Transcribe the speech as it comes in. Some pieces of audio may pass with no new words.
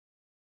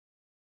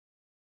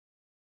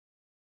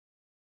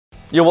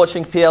You're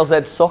watching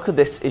PLZ Soccer.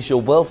 This is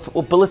your World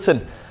Football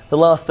Bulletin. The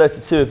last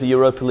 32 of the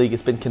Europa League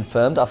has been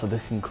confirmed after the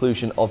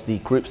conclusion of the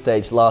group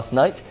stage last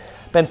night.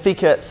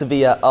 Benfica,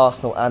 Sevilla,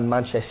 Arsenal and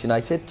Manchester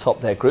United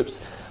topped their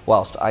groups,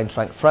 whilst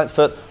Eintracht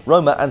Frankfurt,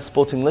 Roma and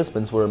Sporting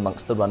Lisbon were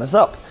amongst the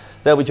runners-up.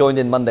 They'll be joined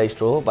in Monday's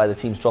draw by the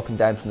teams dropping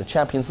down from the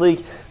Champions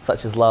League,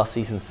 such as last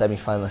season's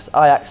semi-finalist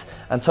Ajax,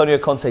 Antonio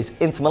Conte's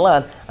Inter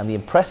Milan and the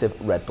impressive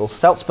Red Bull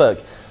Salzburg.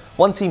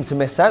 One team to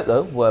miss out,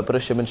 though, were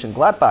Borussia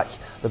Mönchengladbach,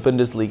 the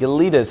Bundesliga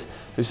leaders,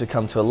 who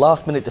succumbed to a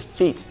last-minute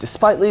defeat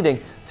despite leading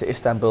to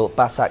Istanbul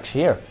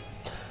Başakşehir.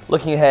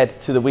 Looking ahead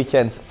to the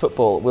weekend's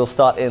football, we'll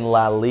start in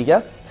La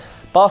Liga.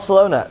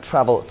 Barcelona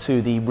travel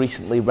to the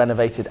recently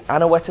renovated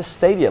Anoeta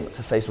Stadium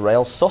to face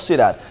Real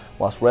Sociedad,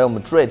 whilst Real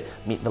Madrid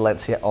meet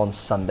Valencia on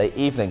Sunday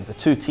evening. The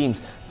two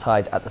teams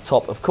tied at the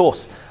top, of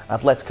course.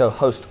 Atletico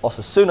host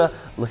Osasuna,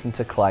 looking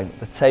to climb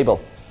the table.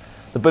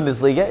 The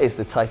Bundesliga is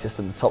the tightest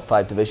of the top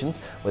 5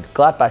 divisions, with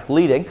Gladbach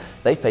leading.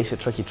 They face a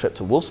tricky trip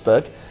to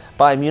Wolfsburg.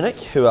 Bayern Munich,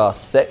 who are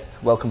 6th,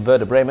 welcome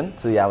Werder Bremen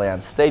to the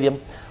Allianz Stadium,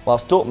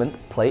 whilst Dortmund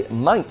play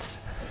Mainz.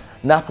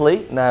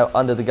 Napoli, now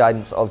under the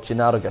guidance of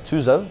Gennaro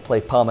Gattuso, play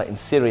Parma in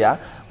Serie A,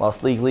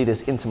 whilst league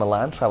leaders Inter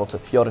Milan travel to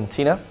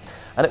Fiorentina.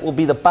 And it will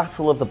be the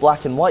battle of the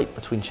black and white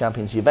between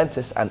champions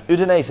Juventus and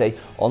Udinese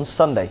on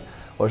Sunday.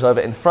 Whereas over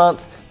in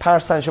France,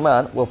 Paris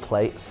Saint-Germain will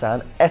play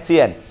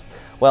Saint-Etienne.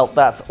 Well,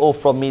 that's all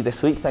from me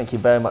this week. Thank you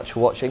very much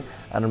for watching,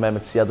 and remember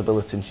to see other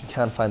bulletins. You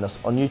can find us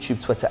on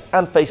YouTube, Twitter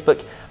and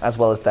Facebook, as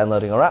well as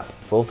downloading our app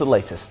for all the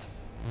latest.